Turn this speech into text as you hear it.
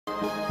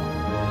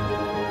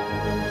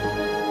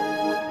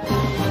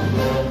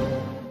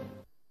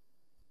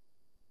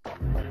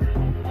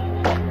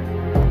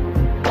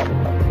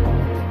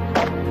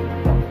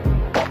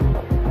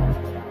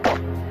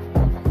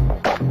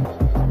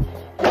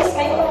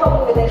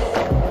confidence.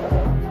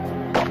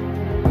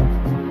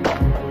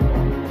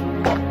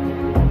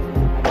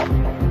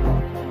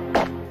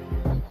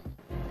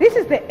 This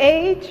is the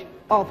age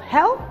of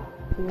health,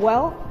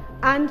 wealth,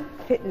 and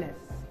fitness.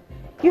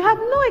 You have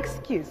no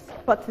excuse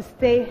but to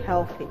stay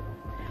healthy.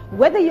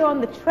 Whether you're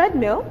on the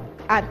treadmill,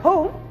 at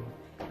home,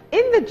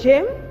 in the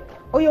gym,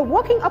 or you're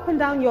walking up and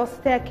down your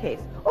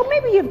staircase, or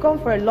maybe you've gone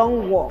for a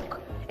long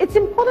walk, it's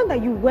important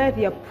that you wear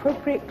the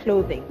appropriate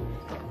clothing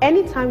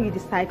anytime you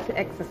decide to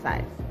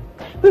exercise.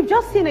 We've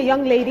just seen a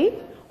young lady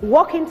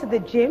walk into the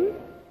gym.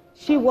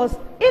 She was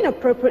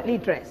inappropriately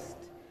dressed.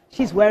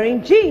 She's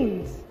wearing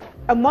jeans,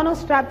 a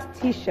monostrapped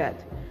t-shirt,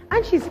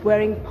 and she's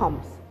wearing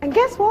pumps. And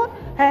guess what?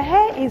 Her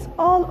hair is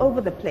all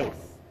over the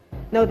place.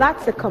 Now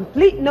that's a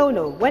complete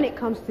no-no when it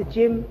comes to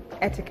gym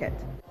etiquette.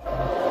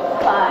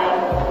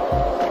 Fine.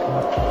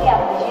 Yeah,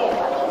 I'm the gym.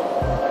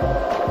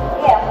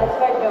 Yeah, I'm the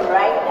treadmill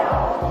right now.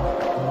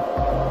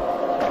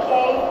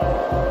 Okay?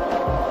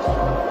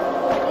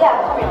 Yeah,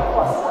 I'm coming, of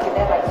course. I'll be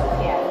there by 2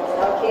 p.m. Is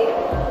that okay?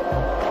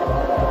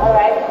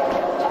 Alright.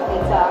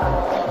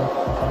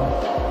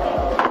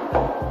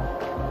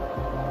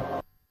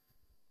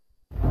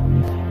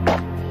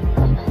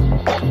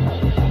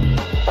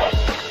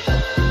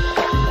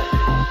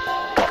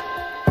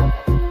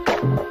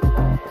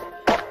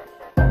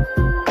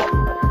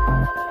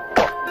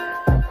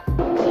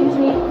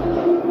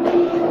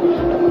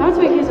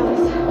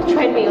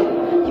 Chat later.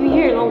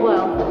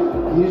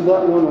 Use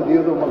that one or the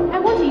other one. I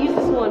want to use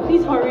this one.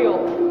 Please hurry up.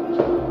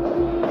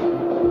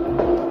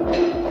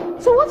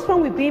 So what's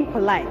wrong with being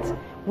polite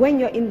when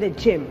you're in the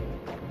gym?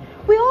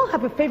 We all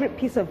have a favorite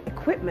piece of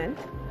equipment,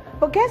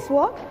 but guess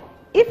what?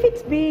 If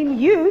it's being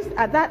used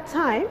at that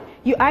time,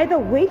 you either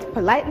wait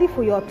politely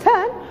for your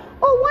turn,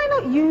 or why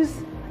not use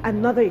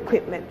another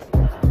equipment?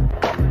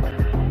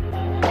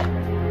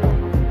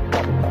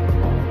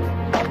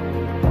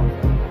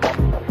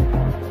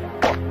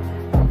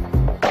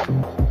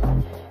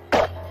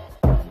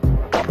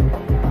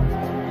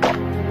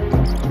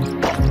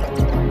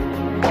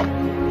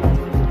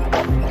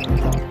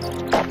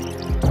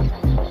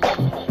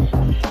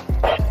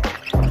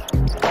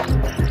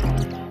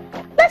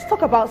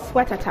 About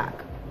sweat attack.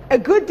 A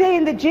good day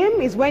in the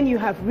gym is when you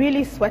have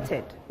really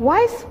sweated.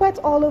 Why sweat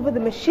all over the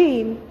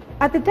machine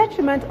at the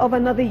detriment of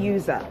another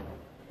user?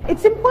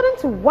 It's important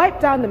to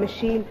wipe down the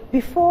machine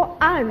before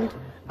and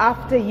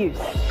after use.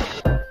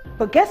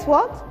 But guess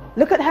what?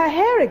 Look at her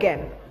hair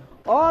again,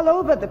 all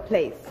over the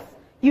place.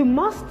 You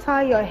must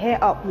tie your hair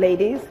up,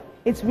 ladies.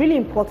 It's really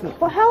important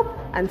for health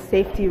and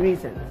safety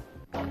reasons.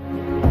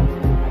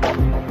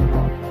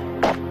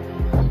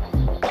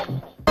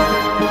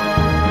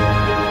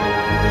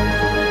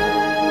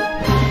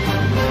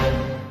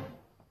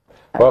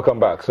 Welcome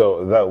back.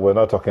 So that we're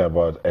not talking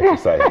about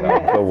exercise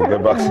now. So we'll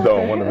get back to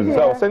that one.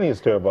 So I was telling you a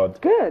story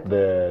about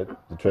the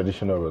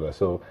traditional ruler.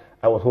 So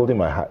I was holding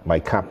my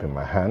cap in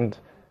my hand,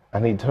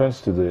 and he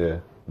turns to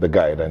the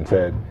guide and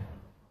said,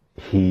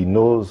 he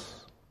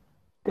knows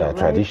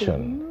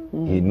tradition.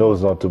 He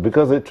knows not to,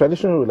 because the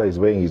traditional ruler is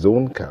wearing his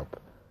own cap.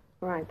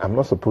 Right. I'm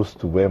not supposed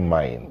to wear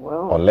mine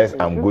unless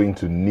I'm going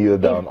to kneel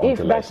down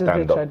until I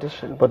stand up.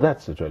 Tradition. But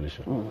that's the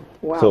tradition.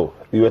 Wow. So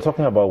you were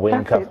talking about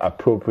wearing caps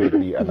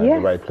appropriately and at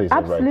the right place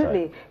at the right time.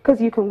 Absolutely. Because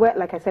you can wear,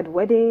 like I said,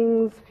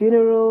 weddings,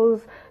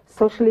 funerals,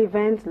 social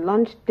events,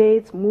 lunch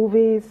dates,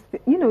 movies,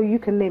 you know, you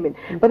can name it.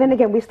 But then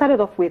again, we started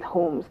off with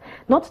homes,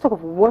 not to talk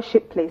of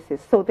worship places.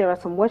 So there are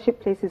some worship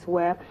places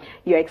where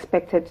you're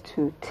expected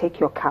to take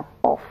your cap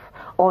off,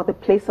 or the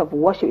place of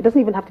worship. It doesn't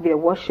even have to be a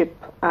worship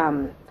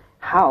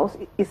house.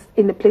 Is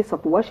in the place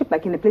of worship,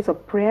 like in the place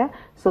of prayer.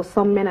 So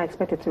some men are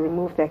expected to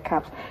remove their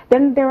caps.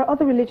 Then there are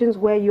other religions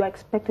where you are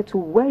expected to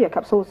wear your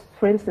cap. So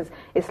for instance,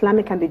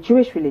 Islamic and the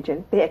Jewish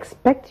religion, they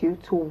expect you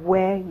to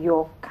wear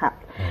your cap.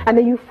 And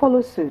then you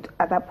follow suit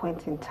at that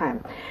point in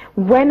time.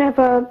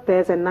 Whenever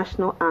there's a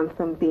national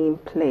anthem being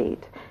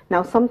played.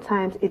 Now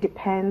sometimes it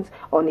depends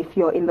on if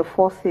you're in the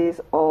forces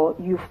or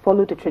you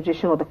follow the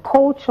tradition or the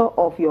culture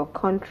of your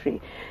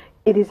country.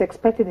 It is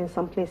expected in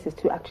some places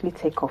to actually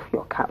take off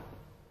your cap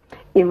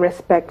in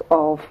respect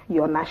of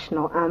your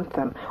national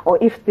anthem, or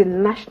if the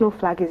national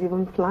flag is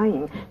even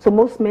flying. So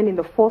most men in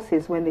the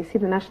forces, when they see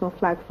the national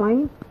flag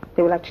flying,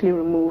 they will actually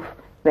remove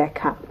their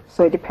cap.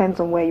 So it depends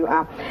on where you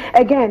are.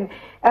 Again,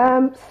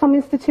 some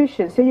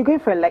institutions, so you're going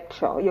for a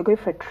lecture, or you're going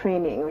for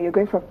training, or you're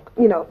going for,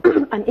 you know,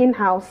 an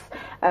in-house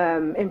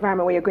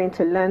environment where you're going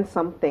to learn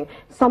something.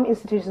 Some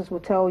institutions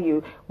will tell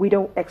you, we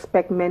don't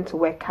expect men to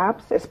wear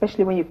caps,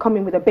 especially when you come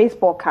in with a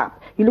baseball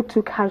cap. You look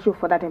too casual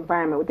for that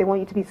environment. They want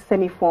you to be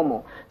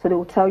semi-formal. So they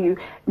will tell you,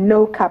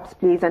 no caps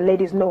please, and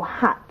ladies, no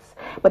hats.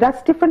 But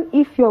that's different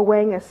if you're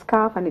wearing a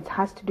scarf and it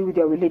has to do with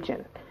your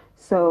religion.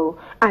 So,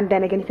 and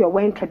then again, if you're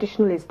wearing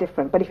traditional, it's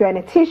different. But if you're in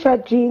a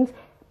t-shirt, jeans,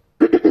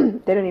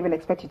 they don't even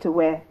expect you to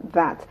wear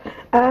that.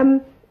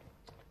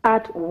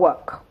 At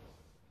work,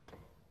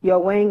 you're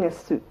wearing a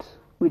suit.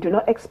 We do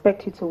not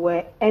expect you to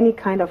wear any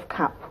kind of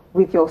cap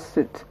with your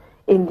suit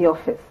in the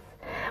office.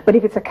 But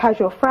if it's a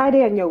casual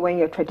Friday and you're wearing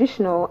your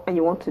traditional and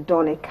you want to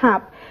don a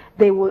cap,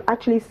 they will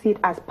actually see it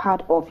as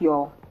part of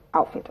your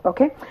outfit,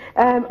 okay?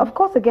 Of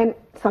course, again,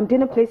 some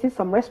dinner places,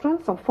 some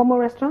restaurants, some formal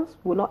restaurants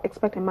will not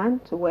expect a man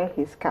to wear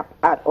his cap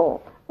at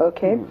all,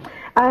 okay?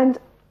 And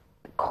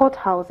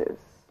courthouses,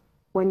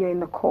 when you're in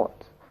the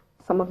court,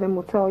 some of them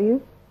will tell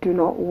you, do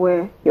not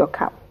wear your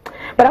cap.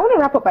 But I want to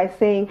wrap up by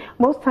saying,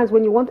 most times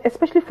when you want,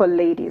 especially for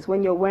ladies,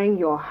 when you're wearing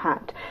your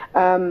hat,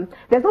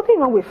 there's nothing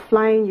wrong with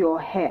flying your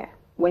hair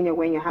when you're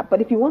wearing your hat.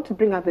 But if you want to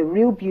bring out the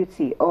real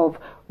beauty of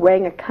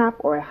wearing a cap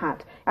or a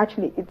hat,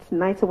 actually it's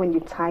nicer when you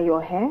tie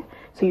your hair,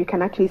 so you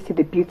can actually see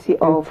the beauty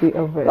of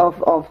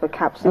the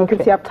cap. So you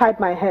can see I've tied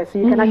my hair, so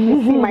you can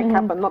actually see my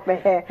cap and not the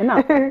hair.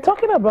 Now,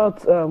 talking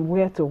about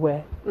where to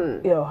wear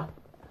your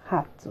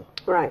hat to.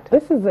 Right.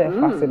 This is a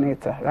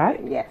fascinator, right?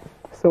 Yes.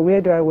 So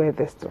where do I wear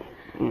this to?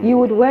 You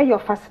would wear your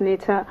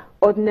fascinator,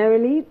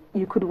 ordinarily,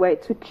 you could wear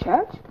it to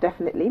church,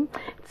 definitely,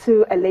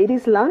 to a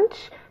ladies'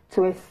 lunch,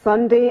 to a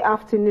Sunday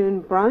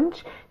afternoon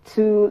brunch,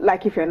 to,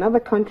 like if you're in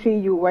another country,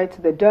 you wear it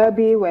to the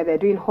derby where they're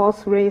doing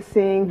horse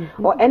racing,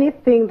 or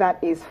anything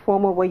that is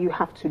formal where you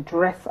have to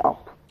dress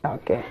up.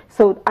 Okay.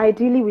 So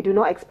ideally, we do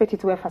not expect you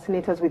to wear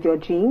fascinators with your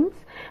jeans.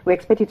 We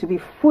expect you to be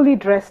fully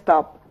dressed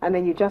up, and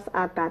then you just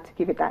add that to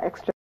give it that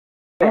extra.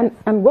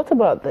 And what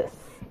about this?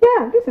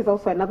 Yeah, this is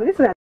also another. This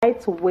is a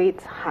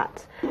lightweight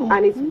hat,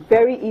 and it's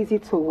very easy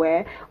to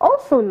wear.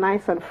 Also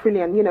nice and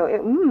frilly, and you know,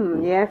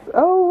 yes.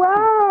 Oh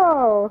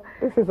wow,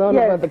 this is all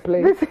over the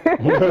place.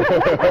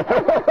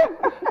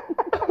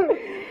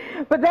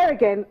 But then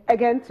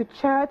again, to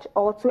church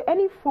or to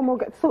any formal,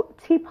 so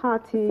tea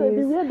parties. So if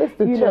you wear this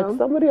to church,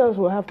 somebody else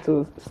will have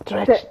to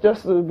stretch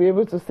just to be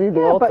able to see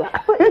the altar.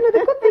 But you know,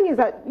 the good thing is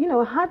that, you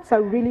know, hats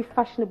are really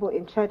fashionable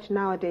in church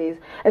nowadays,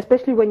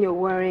 especially when you're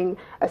wearing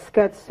a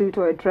skirt suit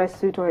or a dress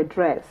suit or a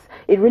dress.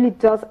 It really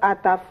does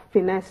add that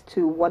finesse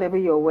to whatever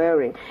you're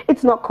wearing.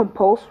 It's not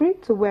compulsory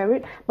to wear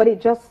it, but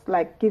it just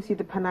like gives you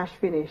the panache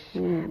finish,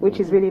 which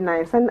is really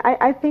nice. And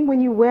I think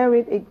when you wear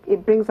it,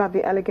 it brings out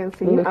the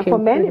elegance in you. And for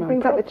men, it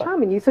brings out the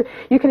charm in you. So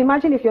you can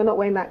imagine if you're not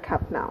wearing that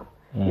cap now.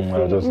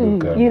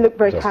 You look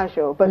very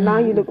casual, but now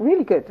you look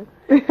really good.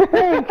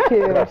 Thank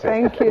you.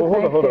 Thank you.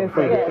 Well, hold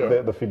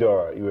on. The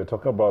fedora, you were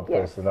talking about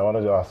this, and I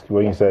wanted to ask you,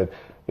 when you said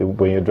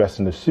when you're dressed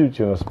in a suit,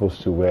 you're not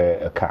supposed to wear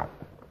a cap.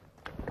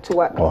 To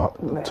work.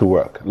 To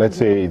work. Let's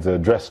say it's a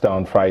dress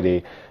down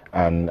Friday,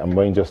 and I'm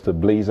wearing just a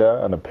blazer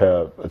and a pair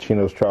of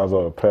chinos trousers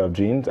or a pair of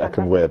jeans. I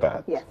can wear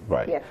that. Yes.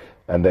 Right. Yes.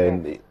 And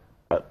then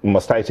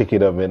must I take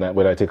it off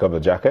when I take off the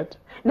jacket?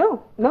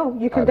 No,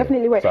 you can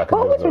definitely wear it. But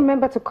always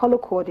remember to color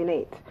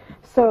coordinate.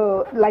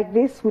 So like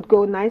this would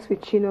go nice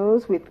with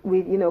chinos, with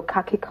you know,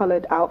 khaki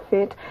colored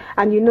outfit.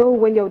 And you know,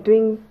 when you're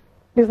doing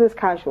business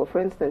casual, for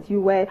instance,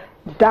 you wear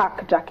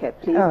dark jacket,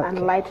 please,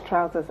 and light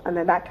trousers, and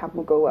then that cap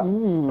will go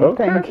up.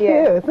 Thank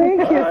you.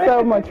 Thank you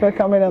so much for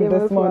coming on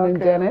this morning,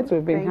 Janet.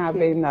 We've been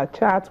having a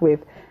chat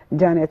with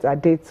Janet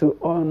Adetu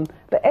on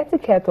the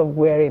etiquette of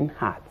wearing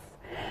hats.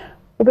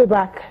 We'll be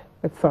back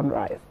with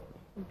Sunrise.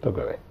 Don't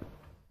go away.